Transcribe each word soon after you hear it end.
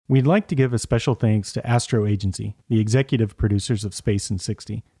We'd like to give a special thanks to Astro Agency, the executive producers of Space in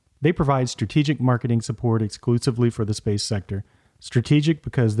 60. They provide strategic marketing support exclusively for the space sector. Strategic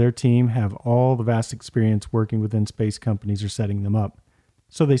because their team have all the vast experience working within space companies or setting them up.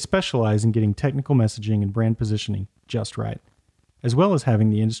 So they specialize in getting technical messaging and brand positioning just right, as well as having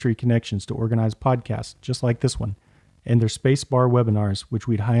the industry connections to organize podcasts just like this one, and their Space Bar webinars, which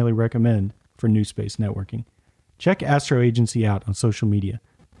we'd highly recommend for new space networking. Check Astro Agency out on social media.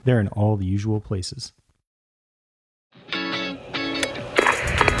 They're in all the usual places. 3, 2,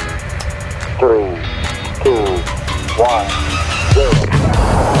 1, 0.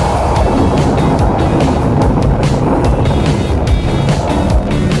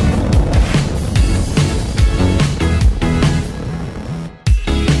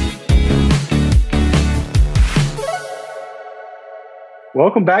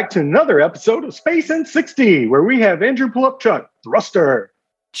 Welcome back to another episode of Space in 60, where we have Andrew Polupchuk, Thruster.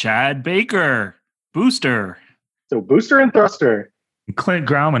 Chad Baker, Booster. So Booster and Thruster. Clint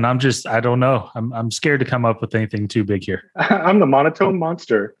Grauman. I don't know. I'm scared to come up with anything too big here. I'm the monotone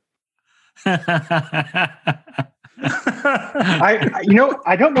monster. I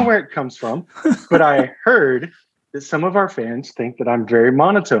I don't know where it comes from, but I heard that some of our fans think that I'm very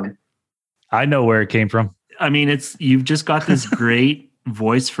monotone. I know where it came from. mean, you've just got this great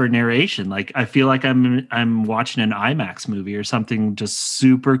voice for narration. Like, I feel like I'm watching an IMAX movie or something just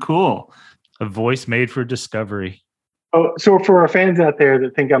super cool. A voice made for Discovery. Oh, so for our fans out there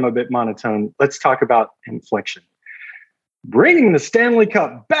that think I'm a bit monotone, let's talk about inflection. Bringing the Stanley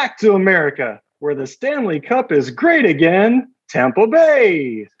Cup back to America, where the Stanley Cup is great again, Tampa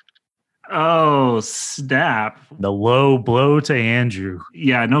Bay. Oh, snap. The low blow to Andrew.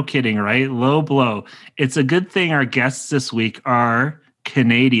 Yeah, no kidding, right? Low blow. It's a good thing our guests this week are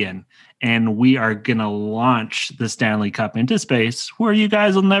Canadian, and we are going to launch the Stanley Cup into space where you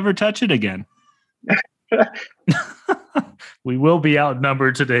guys will never touch it again. We will be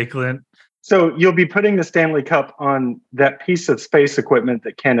outnumbered today, Clint. So you'll be putting the Stanley Cup on that piece of space equipment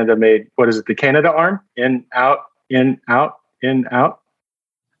that Canada made. What is it? The Canada arm? In, out, in, out, in, out?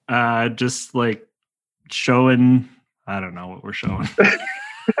 Just like showing, I don't know what we're showing.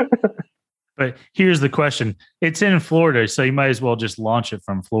 But here's the question. It's in Florida, so you might as well just launch it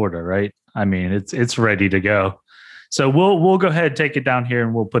from Florida, right? I mean, it's ready to go. So we'll go ahead and take it down here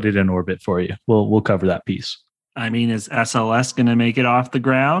and we'll put it in orbit for you. We'll cover that piece. I mean, is SLS going to make it off the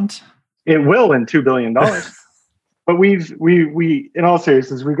ground? It will in $2 billion. But we in all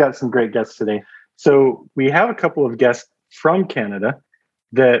seriousness, we've got some great guests today. So we have a couple of guests from Canada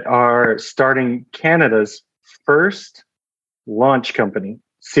that are starting Canada's first launch company,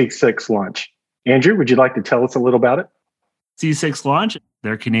 C6 Launch. Andrew, would you like to tell us a little about it? C6 Launch,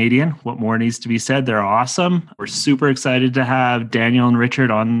 they're Canadian. What more needs to be said? They're awesome. We're super excited to have Daniel and Richard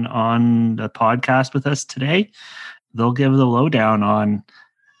on the podcast with us today. They'll give the lowdown on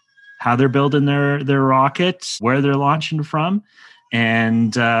how they're building their rocket, where they're launching from,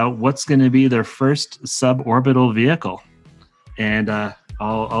 and what's going to be their first suborbital vehicle. And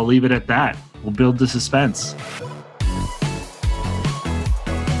I'll leave it at that. We'll build the suspense.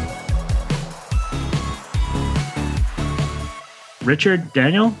 Richard,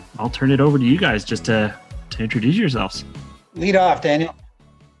 Daniel, I'll turn it over to you guys just to introduce yourselves. Lead off, Daniel.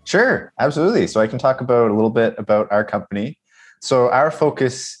 Sure, absolutely. So I can talk about a little bit about our company. So our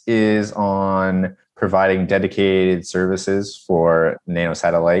focus is on providing dedicated services for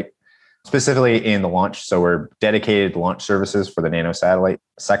nanosatellite, specifically in the launch. So we're dedicated launch services for the nanosatellite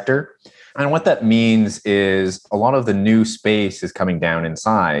sector. And what that means is a lot of the new space is coming down in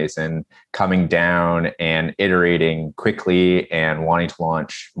size and coming down and iterating quickly and wanting to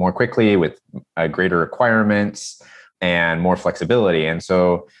launch more quickly with greater requirements and more flexibility. And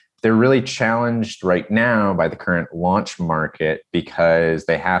so they're really challenged right now by the current launch market because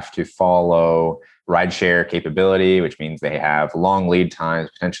they have to follow rideshare capability, which means they have long lead times,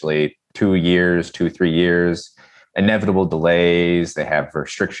 potentially 2 years, 3 years, inevitable delays. They have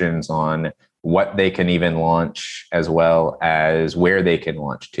restrictions on what they can even launch as well as where they can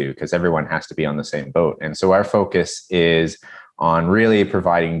launch to, because everyone has to be on the same boat. And so our focus is on really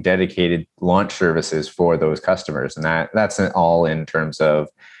providing dedicated launch services for those customers. And that's all in terms of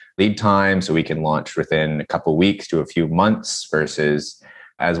lead time. So we can launch within a couple of weeks to a few months versus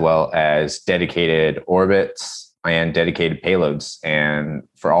as well as dedicated orbits and dedicated payloads, and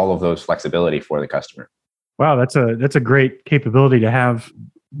for all of those flexibility for the customer. Wow, that's a great capability to have.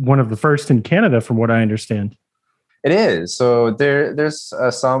 One of the first in Canada, from what I understand. It is. So there's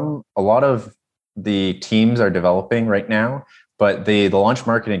a lot of the teams are developing right now, but the launch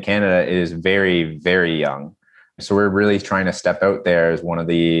market in Canada is very, very young. So we're really trying to step out there as one of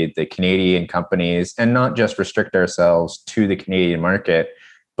the Canadian companies and not just restrict ourselves to the Canadian market,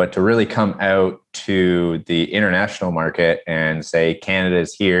 but to really come out to the international market and say, Canada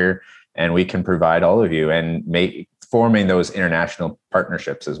is here and we can provide all of you, and forming those international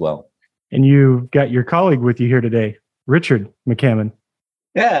partnerships as well. And you've got your colleague with you here today, Richard McCammon.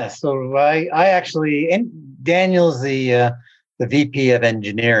 Yeah, so I actually, and Daniel's the VP of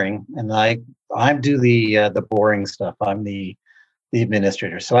engineering, and I do the boring stuff. I'm the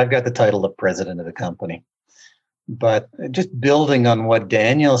administrator, so I've got the title of president of the company. But just building on what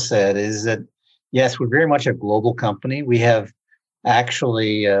Daniel said is that yes, we're very much a global company. We have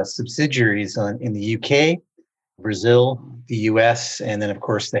actually subsidiaries in the UK, Brazil, the US, and then of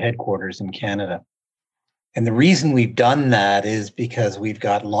course the headquarters in Canada. And the reason we've done that is because we've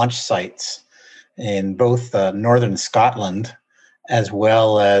got launch sites in both northern Scotland, as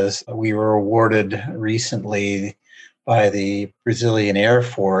well as we were awarded recently by the Brazilian Air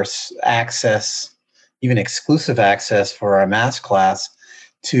Force access, even exclusive access for our mass class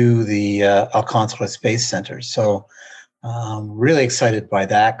to the Alcântara Space Center. So really excited by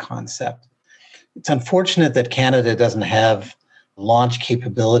that concept. It's unfortunate that Canada doesn't have launch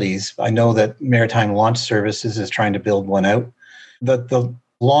capabilities. I know that Maritime Launch Services is trying to build one out. The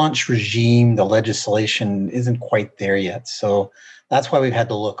launch regime, the legislation isn't quite there yet. So that's why we've had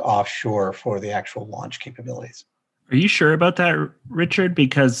to look offshore for the actual launch capabilities. Are you sure about that, Richard?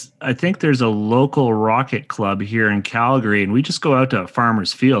 Because I think there's a local rocket club here in Calgary, and we just go out to a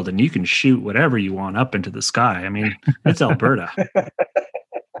farmer's field and you can shoot whatever you want up into the sky. I mean, it's Alberta.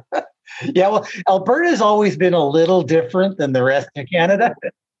 Yeah, well, Alberta's always been a little different than the rest of Canada.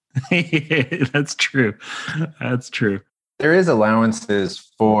 That's true. That's true. There is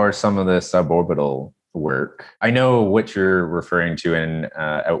allowances for some of the suborbital work. I know what you're referring to in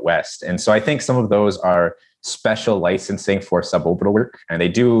out west. And so I think some of those are special licensing for suborbital work. And they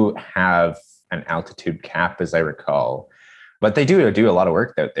do have an altitude cap, as I recall. But they do a lot of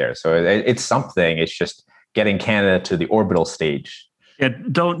work out there. So it's something. It's just getting Canada to the orbital stage. Yeah,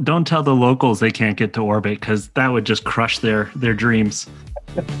 don't tell the locals they can't get to orbit, because that would just crush their dreams.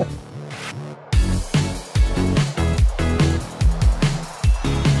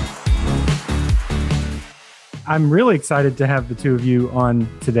 I'm really excited to have the two of you on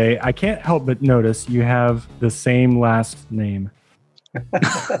today. I can't help but notice you have the same last name.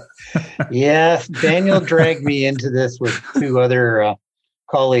 Yes, Daniel dragged me into this with two other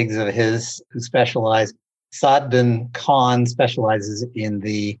colleagues of his who specialize. Saad bin Khan specializes in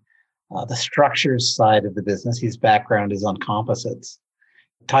the structures side of the business. His background is on composites.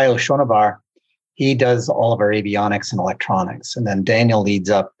 Tayo Shonabar, he does all of our avionics and electronics. And then Daniel leads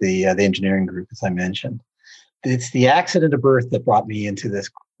up the engineering group, as I mentioned. It's the accident of birth that brought me into this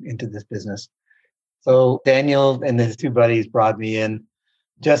business. So Daniel and his two buddies brought me in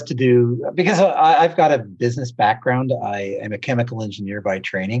just to do, because I've got a business background. I am a chemical engineer by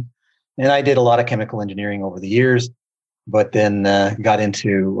training. And I did a lot of chemical engineering over the years, but then got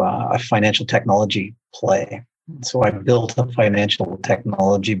into a financial technology play. So I built a financial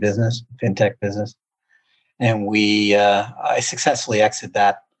technology business, fintech business, and I successfully exited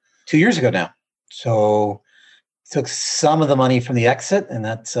that 2 years ago now. So took some of the money from the exit, and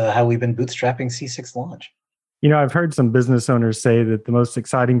that's how we've been bootstrapping C6 Launch. You know, I've heard some business owners say that the most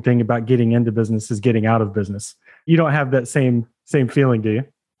exciting thing about getting into business is getting out of business. You don't have that same feeling, do you?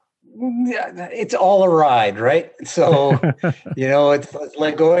 It's all a ride, right? So, it's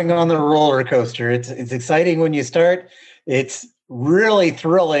like going on the roller coaster. It's exciting when you start. It's really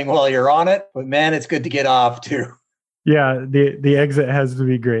thrilling while you're on it, but man, it's good to get off too. Yeah, the exit has to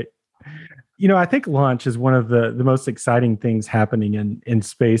be great. You know, I think launch is one of the most exciting things happening in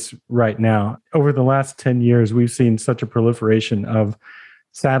space right now. Over the last 10 years, we've seen such a proliferation of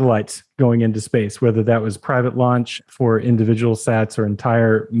satellites going into space, whether that was private launch for individual sats or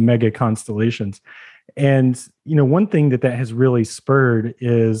entire mega constellations. And, one thing that has really spurred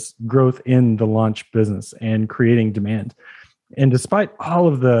is growth in the launch business and creating demand. And despite all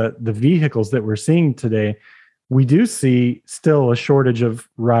of the vehicles that we're seeing today, we do see still a shortage of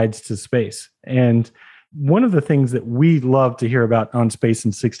rides to space. And one of the things that we love to hear about on Space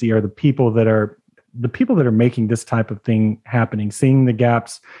in 60 are the people that are making this type of thing happening, seeing the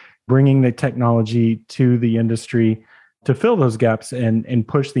gaps, bringing the technology to the industry to fill those gaps and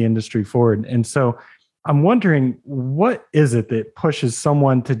push the industry forward. And so I'm wondering, what is it that pushes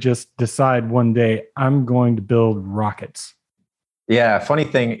someone to just decide one day, I'm going to build rockets? Yeah, funny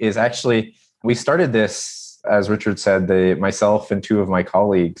thing is actually, we started this, as Richard said, myself and two of my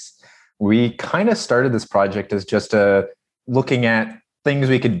colleagues, we kind of started this project as just looking at things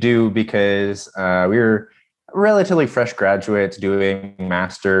we could do because we were relatively fresh graduates doing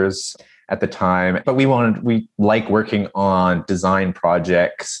masters at the time, but we like working on design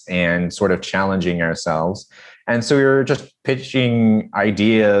projects and sort of challenging ourselves. And so we were just pitching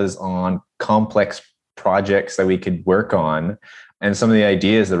ideas on complex projects that we could work on. And some of the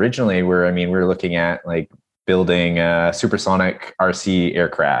ideas originally were, we were looking at like building a supersonic RC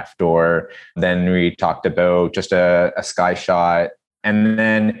aircraft, or then we talked about just a sky shot. And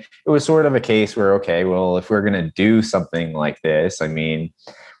then it was sort of a case where, okay, well, if we're going to do something like this,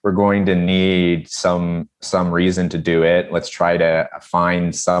 we're going to need some reason to do it. Let's try to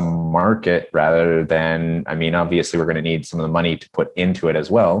find some market rather than, obviously we're going to need some of the money to put into it as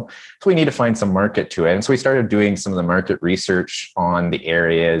well. So we need to find some market to it. And so we started doing some of the market research on the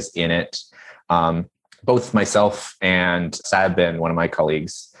areas in it. Both myself and Sabin, one of my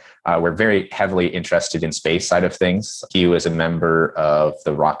colleagues, were very heavily interested in space side of things. He was a member of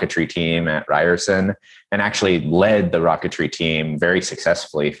the rocketry team at Ryerson and actually led the rocketry team very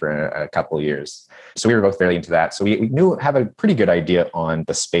successfully for a couple of years. So we were both very into that. So we have a pretty good idea on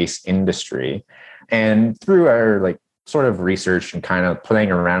the space industry. And through our sort of research and kind of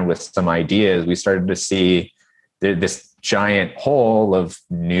playing around with some ideas, we started to see this giant hole of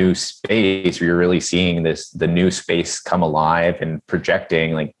new space where you're really seeing the new space come alive and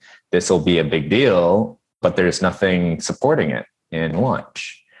projecting this will be a big deal, but there's nothing supporting it in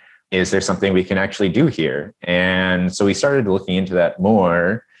launch. Is there something we can actually do here? And so we started looking into that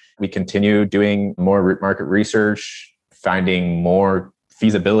more. We continued doing more market research, finding more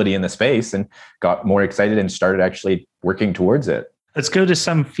feasibility in the space, and got more excited and started actually working towards it. Let's go to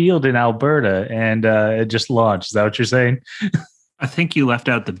some field in Alberta and it just launched. Is that what you're saying? I think you left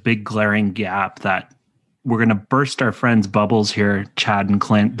out the big glaring gap that we're going to burst our friends' bubbles here, Chad and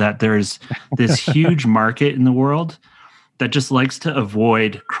Clint, that there's this huge market in the world that just likes to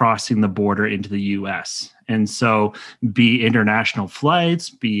avoid crossing the border into the US. And so be international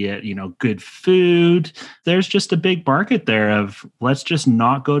flights, be it, good food, there's just a big market there of let's just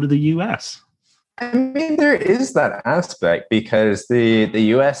not go to the US. There is that aspect because the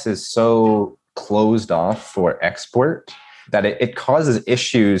US is so closed off for export that it causes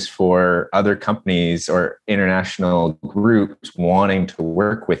issues for other companies or international groups wanting to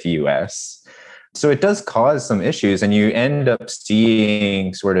work with the US. So it does cause some issues, and you end up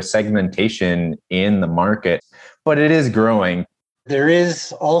seeing sort of segmentation in the market, but it is growing. There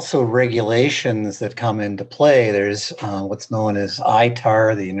is also regulations that come into play. There's what's known as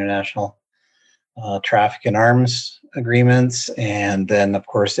ITAR, the International Traffic in Arms Agreements, and then, of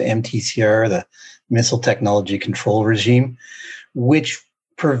course, the MTCR, the Missile Technology Control Regime, which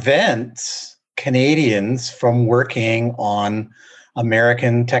prevents Canadians from working on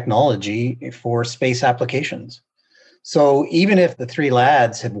American technology for space applications. So even if the three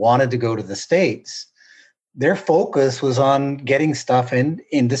lads had wanted to go to the States, their focus was on getting stuff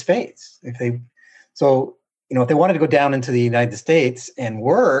into space. If they wanted to go down into the United States and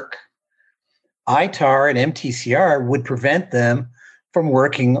work, ITAR and MTCR would prevent them from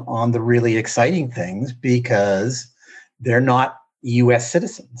working on the really exciting things because they're not US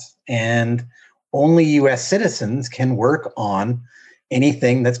citizens. And only US citizens can work on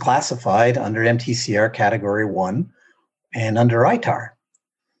anything that's classified under MTCR Category 1 and under ITAR.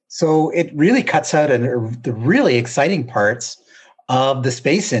 So it really cuts out the really exciting parts of the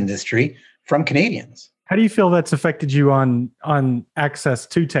space industry from Canadians. How do you feel that's affected you on access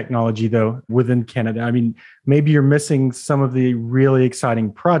to technology, though, within Canada? Maybe you're missing some of the really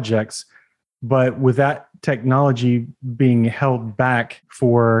exciting projects, but with that technology being held back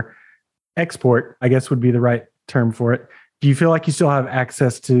for export, I guess would be the right term for it. Do you feel like you still have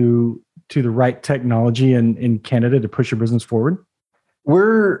access to the right technology in Canada to push your business forward?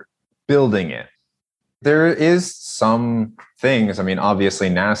 We're building it. There is some things. Obviously,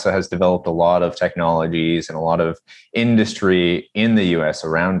 NASA has developed a lot of technologies and a lot of industry in the US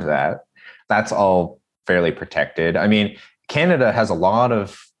around that. That's all fairly protected. Canada has a lot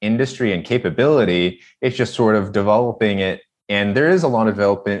of industry and capability. It's just sort of developing it. And there is a lot of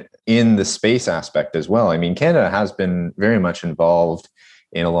development in the space aspect as well. Canada has been very much involved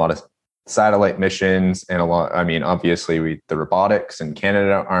in a lot of satellite missions and obviously the robotics and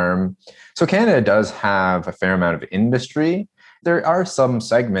Canadarm. So Canada does have a fair amount of industry. There are some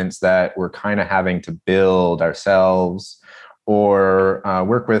segments that we're kind of having to build ourselves or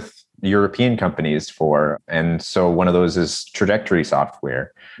work with European companies for. And so one of those is trajectory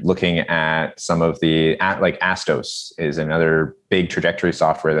software. Looking at some of like Astos is another big trajectory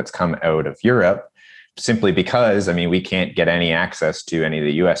software that's come out of Europe, simply because, we can't get any access to any of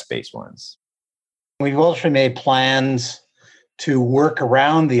the US-based ones. We've also made plans to work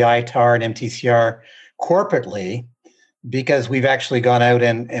around the ITAR and MTCR corporately because we've actually gone out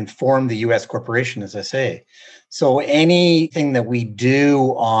and formed the U.S. corporation, as I say. So anything that we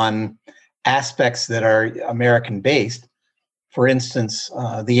do on aspects that are American-based, for instance,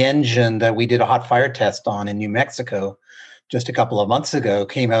 the engine that we did a hot fire test on in New Mexico just a couple of months ago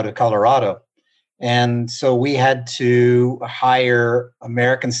came out of Colorado. And so we had to hire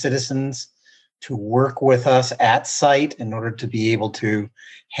American citizens to work with us at site in order to be able to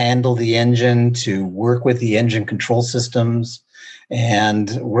handle the engine, to work with the engine control systems,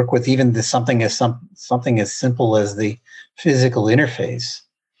 and work with even something as simple as the physical interface.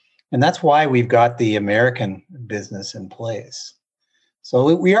 And that's why we've got the American business in place.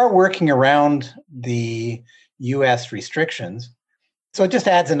 So we are working around the US restrictions. So it just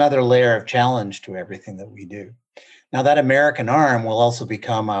adds another layer of challenge to everything that we do. Now, that American arm will also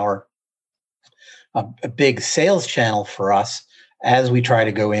become a big sales channel for us as we try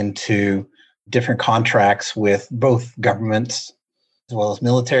to go into different contracts with both governments as well as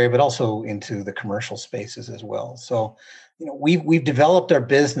military, but also into the commercial spaces as well. So, we've developed our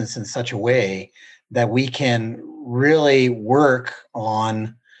business in such a way that we can really work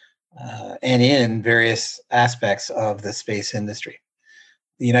on and in various aspects of the space industry.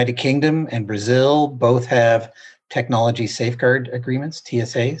 The United Kingdom and Brazil both have technology safeguard agreements,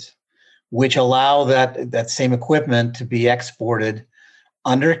 TSAs, which allow that same equipment to be exported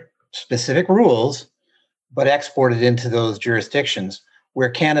under specific rules, but exported into those jurisdictions where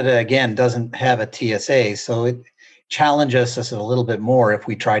Canada, again, doesn't have a TSA. So it challenges us a little bit more if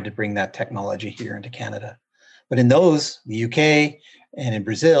we tried to bring that technology here into Canada. But in those, the UK and in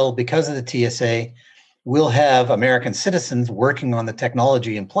Brazil, because of the TSA, we'll have American citizens working on the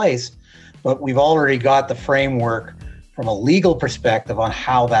technology in place, but we've already got the framework from a legal perspective on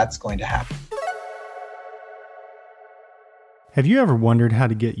how that's going to happen. Have you ever wondered how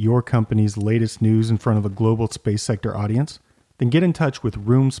to get your company's latest news in front of a global space sector audience? Then get in touch with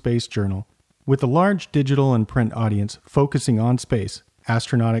Room Space Journal. With a large digital and print audience focusing on space,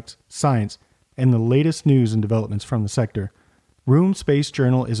 astronautics, science, and the latest news and developments from the sector, Room Space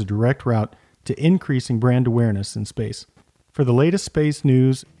Journal is a direct route to increasing brand awareness in space. For the latest space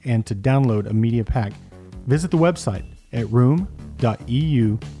news and to download a media pack, visit the website at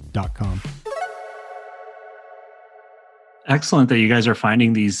room.eu.com. Excellent that you guys are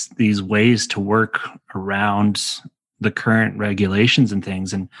finding these ways to work around the current regulations and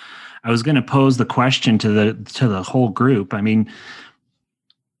things. And I was going to pose the question to the whole group. I mean,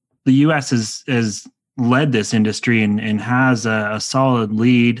 the U.S. has led this industry and has a solid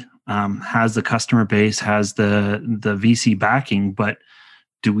lead, has the customer base, has the VC backing. But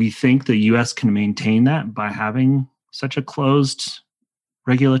do we think the U.S. can maintain that by having such a closed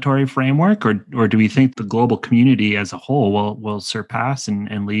regulatory framework, or do we think the global community as a whole will surpass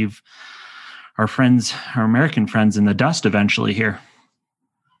and leave our American friends in the dust eventually here?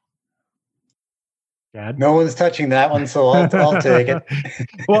 Dad? No one's touching that one, so I'll take it.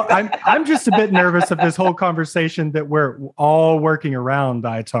 Well, I'm just a bit nervous of this whole conversation that we're all working around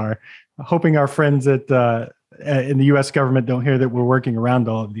ITAR, hoping our friends in the U.S. government don't hear that we're working around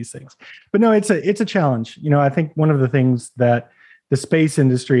all of these things. But no, it's a challenge. I think one of the things that the space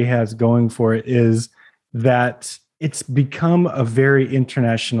industry has going for it is that it's become a very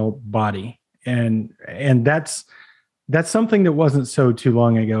international body, and that's something that wasn't so too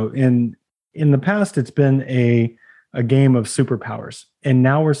long ago. In the past, it's been a game of superpowers, and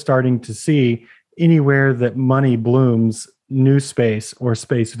now we're starting to see anywhere that money blooms, new space or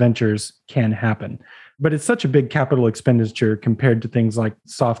space ventures can happen. But it's such a big capital expenditure compared to things like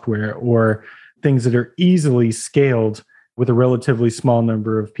software or things that are easily scaled with a relatively small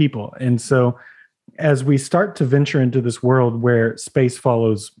number of people. And so as we start to venture into this world where space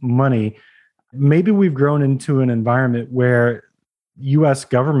follows money, maybe we've grown into an environment where US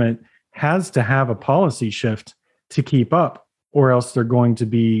government has to have a policy shift to keep up, or else they're going to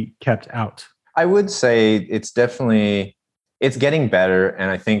be kept out. I would say it's getting better.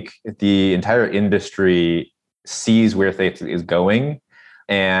 And I think the entire industry sees where things is going.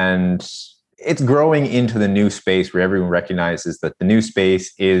 And it's growing into the new space where everyone recognizes that the new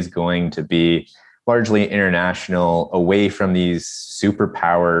space is going to be largely international, away from these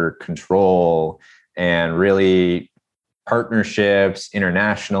superpower control and really partnerships,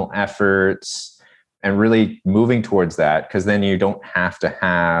 international efforts, and really moving towards that, because then you don't have to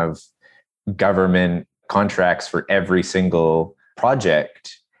have government contracts for every single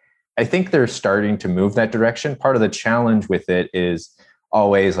project. I think they're starting to move that direction. Part of the challenge with it is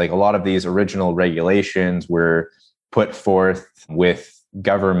always like a lot of these original regulations were put forth with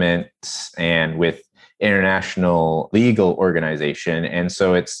governments and with international legal organization. And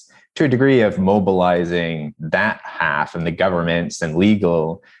so it's to a degree of mobilizing that half and the governments and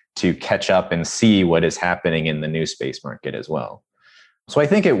legal to catch up and see what is happening in the new space market as well. So I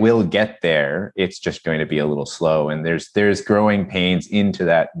think it will get there. It's just going to be a little slow, and there's growing pains into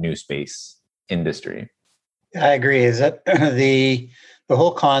that new space industry. I agree. Is that the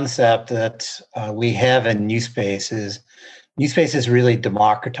whole concept that we have in new space is really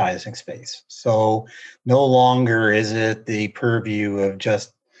democratizing space. So no longer is it the purview of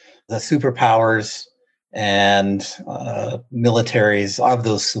just the superpowers and militaries of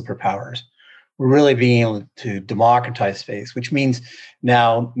those superpowers. We're really being able to democratize space, which means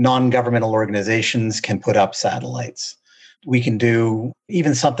now non-governmental organizations can put up satellites. We can do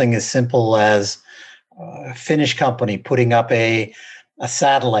even something as simple as a Finnish company putting up a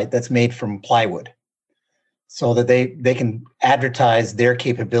satellite that's made from plywood so that they can advertise their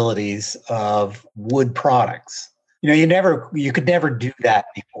capabilities of wood products. You could never do that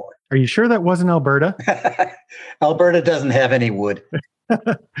before. Are you sure that wasn't Alberta? Alberta doesn't have any wood.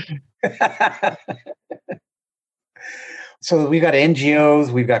 So we've got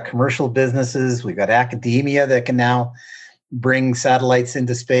NGOs, we've got commercial businesses, we've got academia that can now bring satellites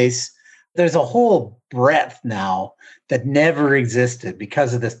into space. There's a whole breadth now that never existed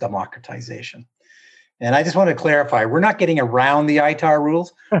because of this democratization. And I just want to clarify, we're not getting around the ITAR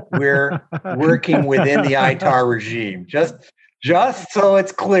rules. We're working within the ITAR regime. Just so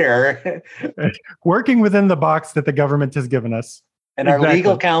it's clear. Working within the box that the government has given us. And our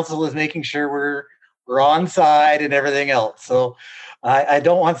legal counsel is making sure we're on side and everything else. So I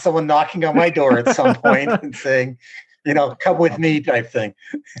don't want someone knocking on my door at some point and saying, come with me type thing.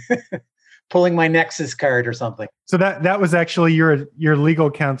 Pulling my Nexus card or something. So that was actually your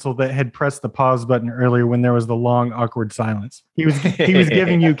legal counsel that had pressed the pause button earlier when there was the long, awkward silence. He was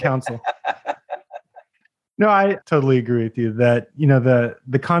giving you counsel. No, I totally agree with you that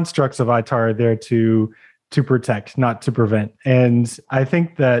the constructs of ITAR are there to protect, not to prevent. And I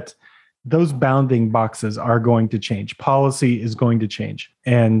think that those bounding boxes are going to change. Policy is going to change.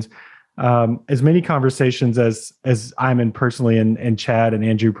 And as many conversations as I'm in personally, and Chad and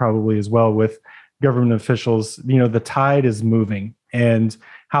Andrew probably as well with government officials, the tide is moving. And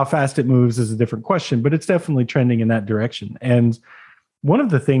how fast it moves is a different question, but it's definitely trending in that direction. And one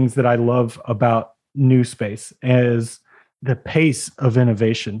of the things that I love about new space is the pace of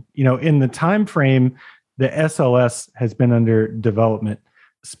innovation. In the time frame the SLS has been under development,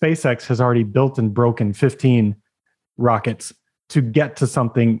 SpaceX has already built and broken 15 rockets to get to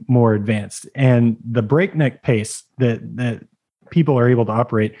something more advanced. And the breakneck pace that people are able to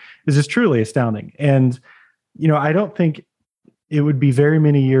operate is just truly astounding. And, I don't think it would be very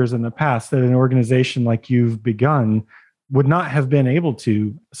many years in the past that an organization like you've begun would not have been able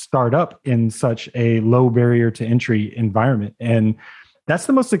to start up in such a low barrier to entry environment. And that's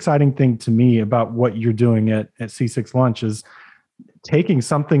the most exciting thing to me about what you're doing at C6 Launch is taking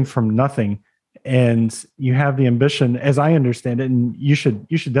something from nothing. And you have the ambition, as I understand it, and you should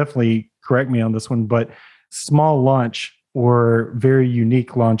definitely correct me on this one, but small launch or very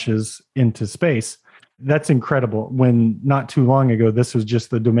unique launches into space. That's incredible. When not too long ago, this was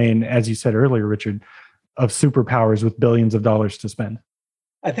just the domain, as you said earlier, Richard, of superpowers with billions of dollars to spend.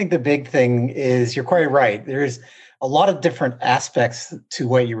 I think the big thing is you're quite right. There's a lot of different aspects to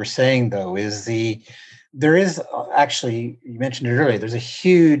what you were saying, though, there is actually, you mentioned it earlier, there's a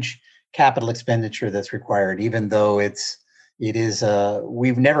huge capital expenditure that's required, even though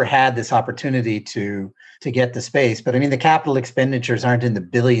we've never had this opportunity to get to space. But I mean, the capital expenditures aren't in the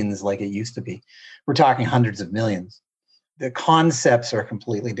billions like it used to be. We're talking hundreds of millions. The concepts are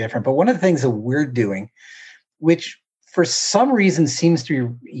completely different. But one of the things that we're doing, which for some reason seems to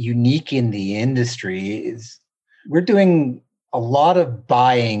be unique in the industry, is we're doing a lot of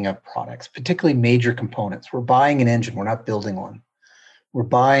buying of products, particularly major components. We're buying an engine. We're not building one. We're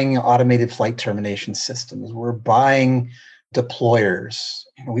buying automated flight termination systems. We're buying deployers.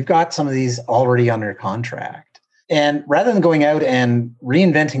 We've got some of these already under contract. And rather than going out and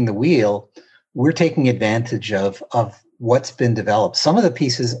reinventing the wheel, we're taking advantage of what's been developed. Some of the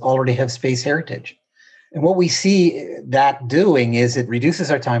pieces already have space heritage. And what we see that doing is it reduces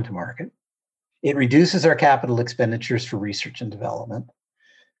our time to market. It reduces our capital expenditures for research and development,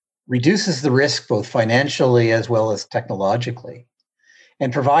 reduces the risk both financially as well as technologically,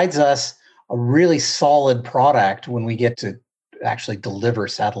 and provides us a really solid product when we get to actually deliver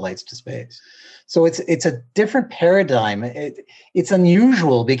satellites to space. So it's a different paradigm. It's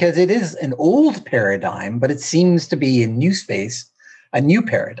unusual because it is an old paradigm, but it seems to be in new space, a new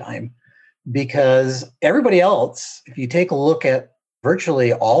paradigm, because everybody else, if you take a look at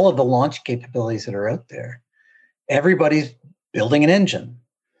virtually all of the launch capabilities that are out there, everybody's building an engine.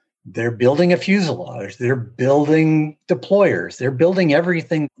 They're building a fuselage. They're building deployers. They're building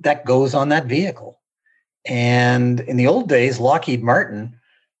everything that goes on that vehicle. And in the old days, Lockheed Martin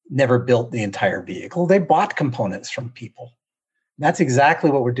never built the entire vehicle. They bought components from people. That's exactly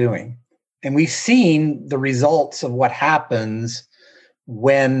what we're doing. And we've seen the results of what happens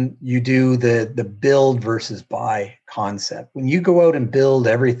when you do the build versus buy concept. When you go out and build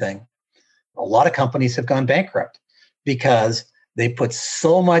everything, a lot of companies have gone bankrupt because they put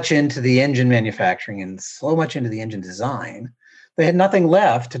so much into the engine manufacturing and so much into the engine design, they had nothing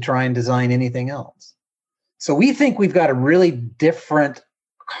left to try and design anything else. So we think we've got a really different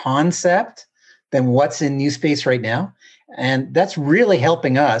concept than what's in new space right now. And that's really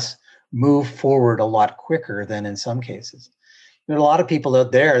helping us move forward a lot quicker than in some cases. There are a lot of people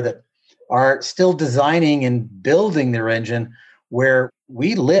out there that are still designing and building their engine where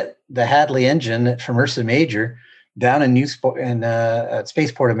we lit the Hadley engine from Ursa Major down in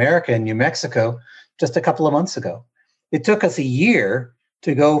Spaceport America in New Mexico just a couple of months ago. It took us a year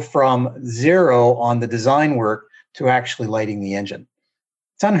to go from zero on the design work to actually lighting the engine.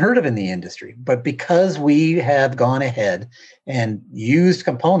 It's unheard of in the industry, but because we have gone ahead and used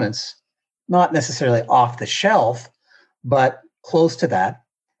components, not necessarily off the shelf, but close to that,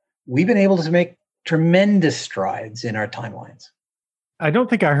 we've been able to make tremendous strides in our timelines. I don't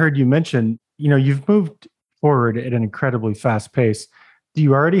think I heard you mention, you've moved forward at an incredibly fast pace. Do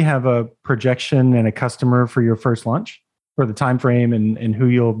you already have a projection and a customer for your first launch, for the time frame and who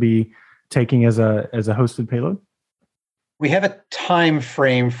you'll be taking as a hosted payload? We have a time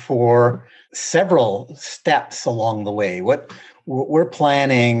frame for several steps along the way. What we're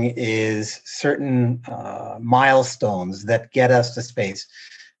planning is certain milestones that get us to space.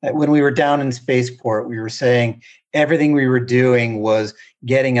 When we were down in Spaceport, we were saying everything we were doing was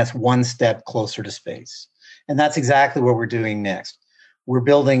getting us one step closer to space. And that's exactly what we're doing next. We're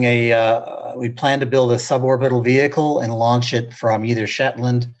building we plan to build a suborbital vehicle and launch it from either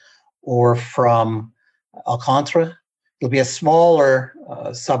Shetland or from Alcantara. It'll be a smaller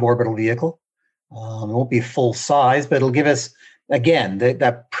suborbital vehicle. It won't be full size, but it'll give us, again,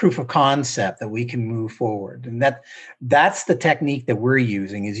 that proof of concept that we can move forward. And that's the technique that we're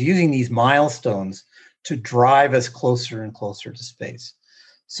using, is using these milestones to drive us closer and closer to space.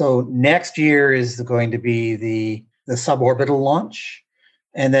 So next year is going to be the suborbital launch.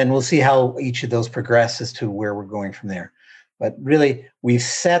 And then we'll see how each of those progresses to where we're going from there. But really, we've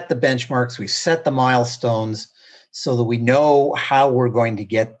set the benchmarks, we've set the milestones so that we know how we're going to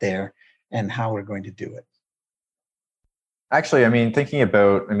get there and how we're going to do it. Actually, thinking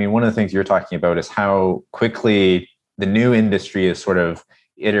about, one of the things you're talking about is how quickly the new industry is sort of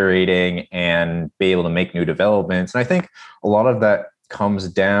iterating and be able to make new developments. And I think a lot of that comes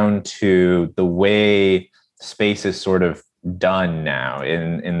down to the way space is sort of done now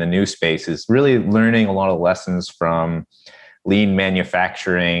in the new space, is really learning a lot of lessons from lean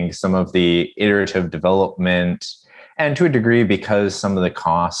manufacturing, some of the iterative development, and to a degree, because some of the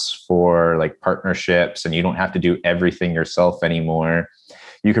costs for like partnerships and you don't have to do everything yourself anymore,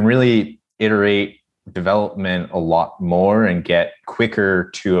 you can really iterate development a lot more and get quicker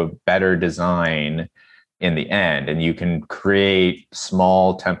to a better design in the end. And you can create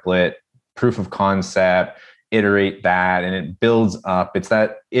small template, proof of concept, iterate that, and it builds up. It's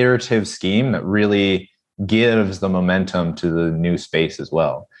that iterative scheme that really gives the momentum to the new space as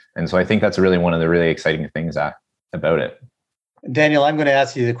well. And so I think that's really one of the really exciting things about it. Daniel, I'm going to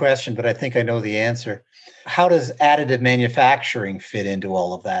ask you the question, but I think I know the answer. How does additive manufacturing fit into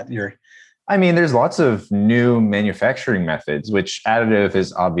all of that? There's lots of new manufacturing methods, which additive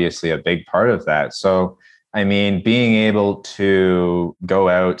is obviously a big part of that. So, being able to go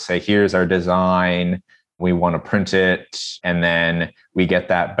out, say, here's our design, we want to print it, and then we get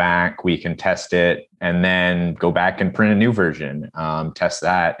that back, we can test it, and then go back and print a new version, test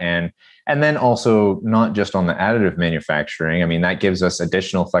that. And then also not just on the additive manufacturing, that gives us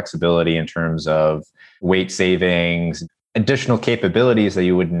additional flexibility in terms of weight savings, additional capabilities that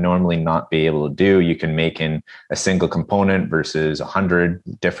you would normally not be able to do. You can make in a single component versus 100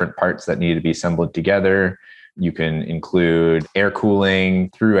 different parts that need to be assembled together. You can include air cooling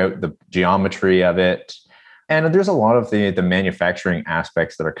throughout the geometry of it. And there's a lot of the manufacturing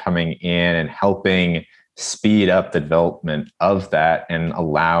aspects that are coming in and helping speed up the development of that and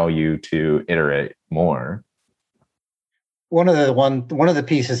allow you to iterate more. One of the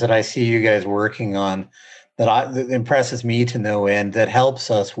pieces that I see you guys working on that impresses me to no end, that helps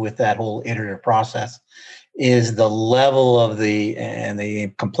us with that whole iterative process, is the level of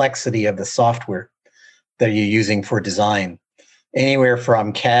the complexity of the software that you're using for design. Anywhere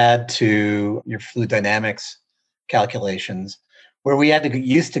from CAD to your fluid dynamics calculations, where we had to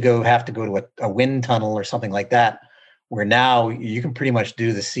used to go have to go to a wind tunnel or something like that, where now you can pretty much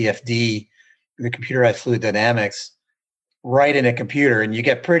do the CFD, the computerized fluid dynamics, right in a computer, and you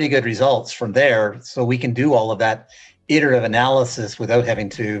get pretty good results from there. So we can do all of that iterative analysis without having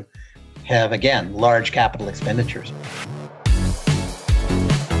to have, again, large capital expenditures.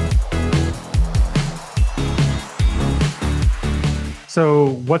 So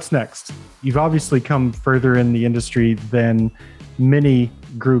what's next? You've obviously come further in the industry than many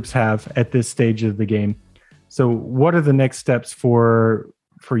groups have at this stage of the game. So what are the next steps for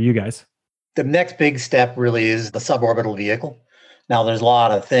you guys? The next big step really is the suborbital vehicle. Now, there's a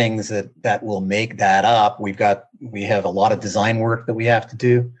lot of things that will make that up. We have a lot of design work that we have to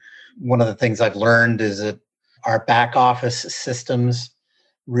do. One of the things I've learned is that our back office systems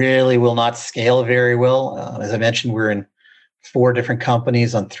really will not scale very well. As I mentioned, we're in 4 different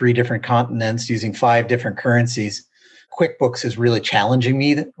companies on 3 different continents using 5 different currencies. QuickBooks is really challenging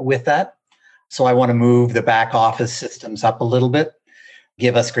me with that. So I want to move the back office systems up a little bit,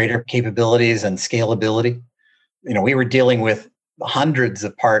 give us greater capabilities and scalability. We were dealing with hundreds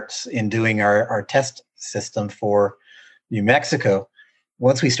of parts in doing our test system for New Mexico.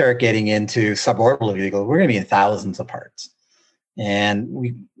 Once we start getting into suborbital vehicle, we're going to be in thousands of parts.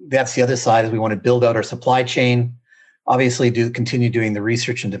 And that's the other side, is we want to build out our supply chain, obviously continue doing the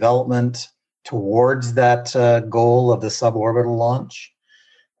research and development towards that goal of the suborbital launch.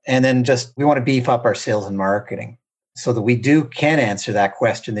 And then we want to beef up our sales and marketing so that we can answer that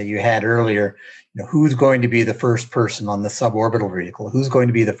question that you had earlier. Who's going to be the first person on the suborbital vehicle? Who's going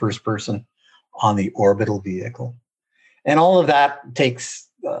to be the first person on the orbital vehicle? And all of that takes,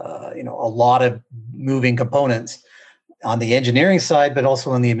 a lot of moving components on the engineering side, but also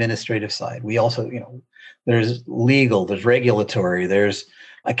on the administrative side. We also, there's legal, there's regulatory, there's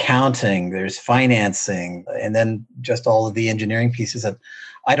accounting, there's financing, and then just all of the engineering pieces that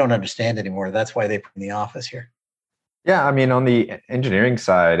I don't understand anymore. That's why they put in the office here. Yeah, on the engineering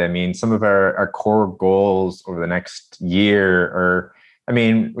side, some of our core goals over the next year are,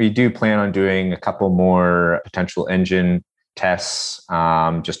 we do plan on doing a couple more potential engine tests,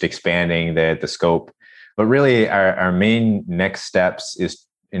 just expanding the scope. But really, our main next steps is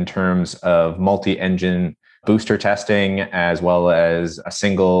in terms of multi-engine booster testing, as well as a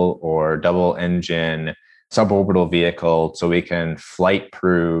single or double engine suborbital vehicle, so we can flight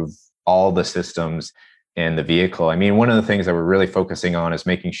prove all the systems in the vehicle. One of the things that we're really focusing on is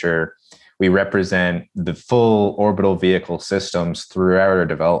making sure we represent the full orbital vehicle systems throughout our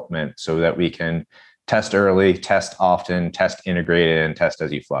development, so that we can test early, test often, test integrated, and test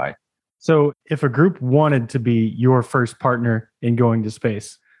as you fly. So if a group wanted to be your first partner in going to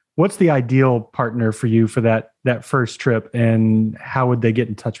space, what's the ideal partner for you for that first trip, and how would they get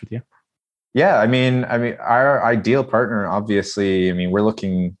in touch with you? Yeah, our ideal partner, obviously, we're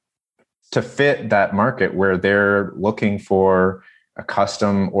looking to fit that market where they're looking for a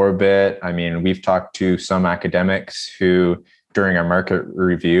custom orbit. We've talked to some academics who, during our market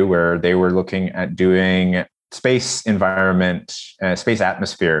review, where they were looking at doing space environment, space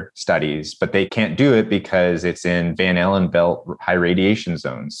atmosphere studies, but they can't do it because it's in Van Allen belt high radiation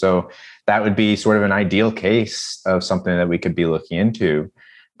zones. So that would be sort of an ideal case of something that we could be looking into.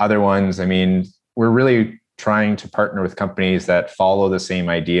 Other ones, we're really trying to partner with companies that follow the same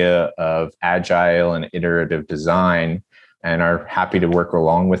idea of agile and iterative design and are happy to work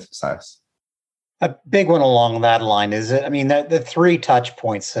along with us. A big one along that line is, the 3 touch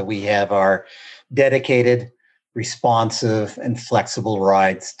points that we have are dedicated, responsive, and flexible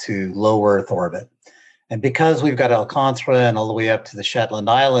rides to low Earth orbit. And because we've got Alcantara and all the way up to the Shetland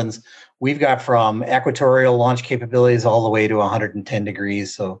Islands, we've got from equatorial launch capabilities all the way to 110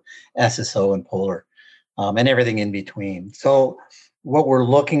 degrees, so SSO and polar, and everything in between. So what we're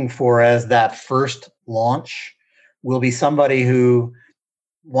looking for as that first launch will be somebody who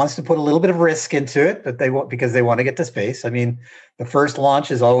wants to put a little bit of risk into it, but because they want to get to space. The first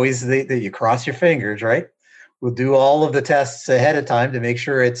launch is always that you cross your fingers, right? We'll do all of the tests ahead of time to make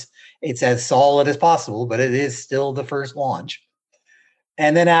sure it's as solid as possible, but it is still the first launch.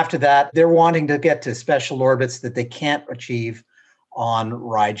 And then after that, they're wanting to get to special orbits that they can't achieve on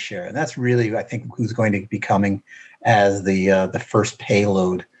rideshare. And that's really, I think, who's going to be coming as the first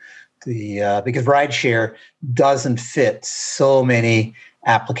payload. Because rideshare doesn't fit so many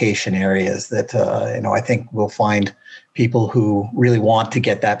application areas that, I think we'll find people who really want to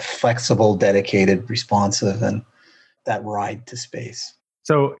get that flexible, dedicated, responsive, and that ride to space.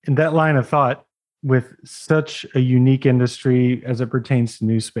 So in that line of thought, with such a unique industry as it pertains to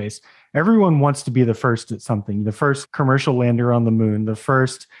new space, everyone wants to be the first at something, the first commercial lander on the moon, the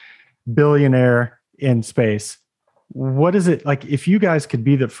first billionaire in space. what is it like if you guys could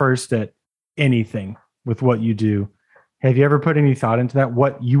be the first at anything with what you do? Have you ever put any thought into that?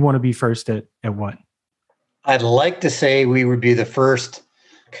 What you want to be first at what? I'd like to say we would be the first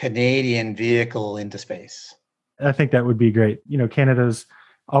Canadian vehicle into space. I think that would be great. Canada's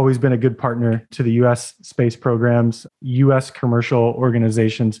always been a good partner to the U.S. space programs. U.S. commercial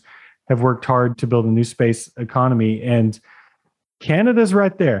organizations have worked hard to build a new space economy, and Canada's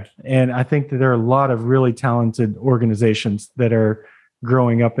right there. And I think that there are a lot of really talented organizations that are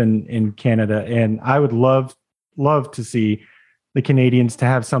growing up in Canada. And I would love to see the Canadians to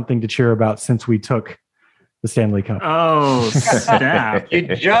have something to cheer about since we took the Stanley Cup. Oh, snap.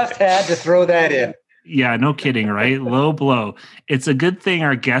 You just had to throw that in. Yeah, no kidding, right? Low blow. It's a good thing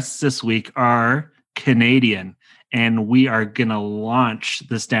our guests this week are Canadian, and we are going to launch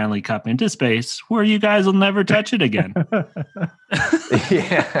the Stanley Cup into space where you guys will never touch it again.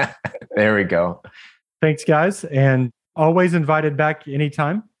 Yeah, there we go. Thanks, guys. And always invited back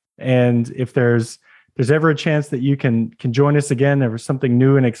anytime. And if there's ever a chance that you can join us again, if something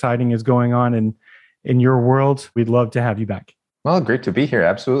new and exciting is going on in your world, we'd love to have you back. Well, great to be here.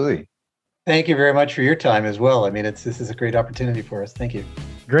 Absolutely. Thank you very much for your time as well. I mean, this is a great opportunity for us. Thank you.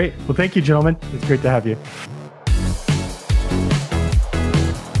 Great. Well, thank you, gentlemen. It's great to have you.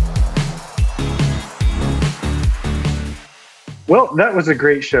 Well, that was a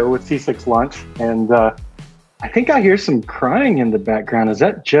great show with C6 Launch. And I think I hear some crying in the background. Is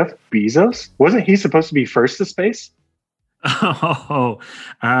that Jeff Bezos? Wasn't he supposed to be first to space? Oh,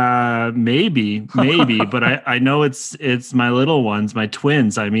 maybe, but I know it's my little ones, my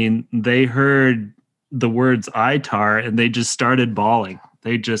twins. I mean, they heard the words ITAR and they just started bawling.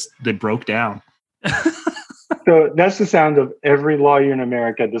 They broke down. So that's the sound of every lawyer in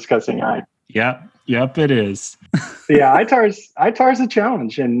America discussing ITAR. Yep, it is. Yeah, ITAR's a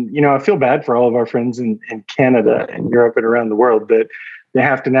challenge. And, I feel bad for all of our friends in Canada and Europe and around the world that they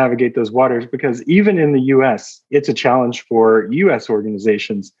have to navigate those waters, because even in the U.S., it's a challenge for U.S.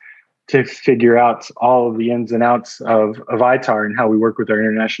 organizations to figure out all of the ins and outs of ITAR and how we work with our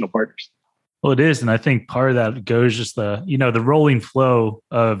international partners. Well, it is. And I think part of that goes just the rolling flow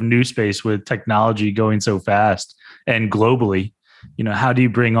of new space with technology going so fast and globally. How do you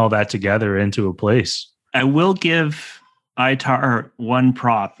bring all that together into a place? I will give ITAR one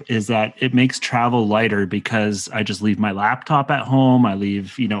prop, is that it makes travel lighter, because I just leave my laptop at home. I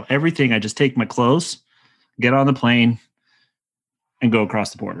leave, everything. I just take my clothes, get on the plane, and go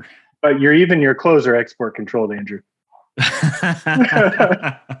across the border. But your clothes are export controlled, Andrew.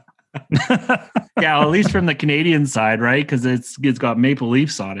 Yeah, at least from the Canadian side, right? Because it's got maple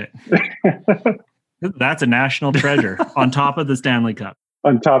leafs on it. That's a national treasure on top of the Stanley Cup.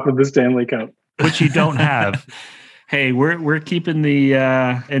 On top of the Stanley Cup. Which you don't have. Hey, we're keeping the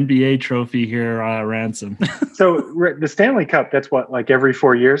NBA trophy here ransom. So the Stanley Cup, that's what, like every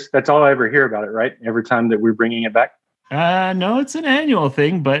 4 years? That's all I ever hear about it, right? Every time that we're bringing it back? No, it's an annual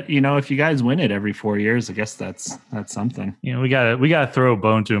thing, but if you guys win it every 4 years, I guess that's something. We gotta throw a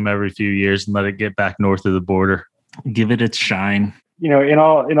bone to them every few years and let it get back north of the border. Give it its shine. In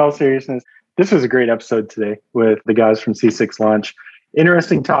all seriousness, this was a great episode today with the guys from C6 Launch.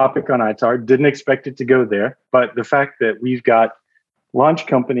 Interesting topic on ITAR. Didn't expect it to go there, but the fact that we've got launch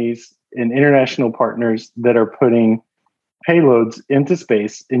companies and international partners that are putting payloads into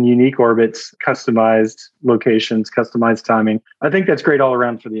space in unique orbits, customized locations, customized timing. I think that's great all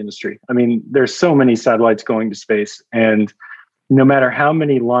around for the industry. I mean, there's so many satellites going to space, and no matter how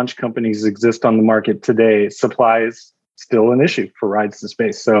many launch companies exist on the market today, supply is still an issue for rides to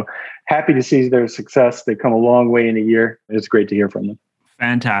space. So happy to see their success. They've come a long way in a year. It's great to hear from them.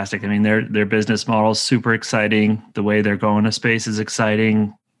 Fantastic. I mean, their business model is super exciting. The way they're going to space is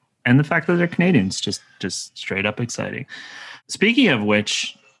exciting. And the fact that they're Canadians, just straight up exciting. Speaking of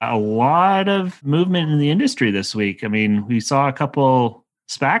which, a lot of movement in the industry this week. I mean, we saw a couple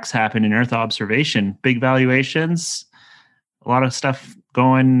SPACs happen in Earth observation, big valuations, a lot of stuff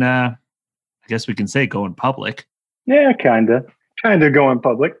going, I guess we can say going public. Yeah, kind of going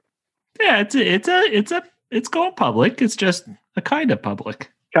public. Yeah, it's going public. It's just a kind of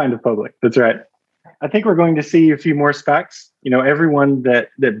public. Kind of public. That's right. I think we're going to see a few more SPACs. Everyone that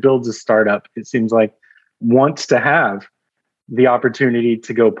builds a startup, it seems like, wants to have the opportunity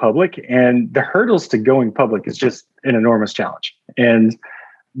to go public, and the hurdles to going public is just an enormous challenge. And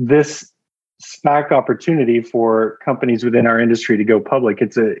this SPAC opportunity for companies within our industry to go public,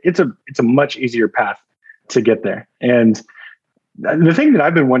 it's a much easier path to get there. And the thing that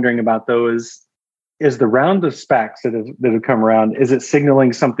I've been wondering about, though, is the round of SPACs that have come around, is it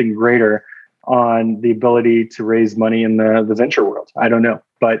signaling something greater on the ability to raise money in the venture world? I don't know.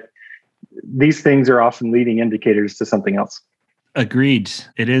 But these things are often leading indicators to something else. Agreed.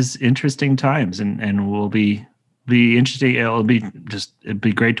 It is interesting times, and will be interesting. It'd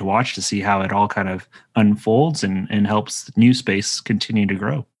be great to watch to see how it all kind of unfolds and helps new space continue to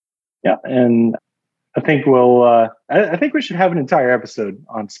grow. Yeah, and I think I think we should have an entire episode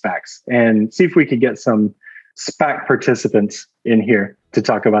on SPACs and see if we could get some SPAC participants in here to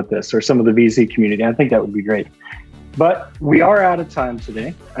talk about this, or some of the VC community. I think that would be great. But we are out of time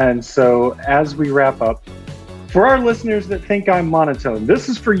today, and so as we wrap up, for our listeners that think I'm monotone, this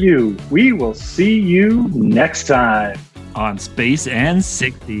is for you. We will see you next time on Space and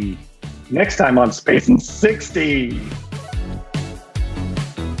 60. Next time on Space and 60.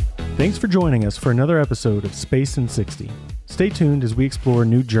 Thanks for joining us for another episode of Space and 60. Stay tuned as we explore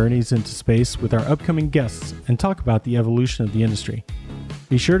new journeys into space with our upcoming guests and talk about the evolution of the industry.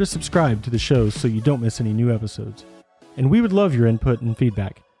 Be sure to subscribe to the show so you don't miss any new episodes. And we would love your input and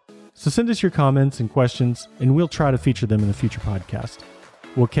feedback. So send us your comments and questions, and we'll try to feature them in a future podcast.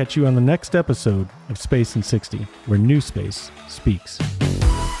 We'll catch you on the next episode of Space in 60, where new space speaks.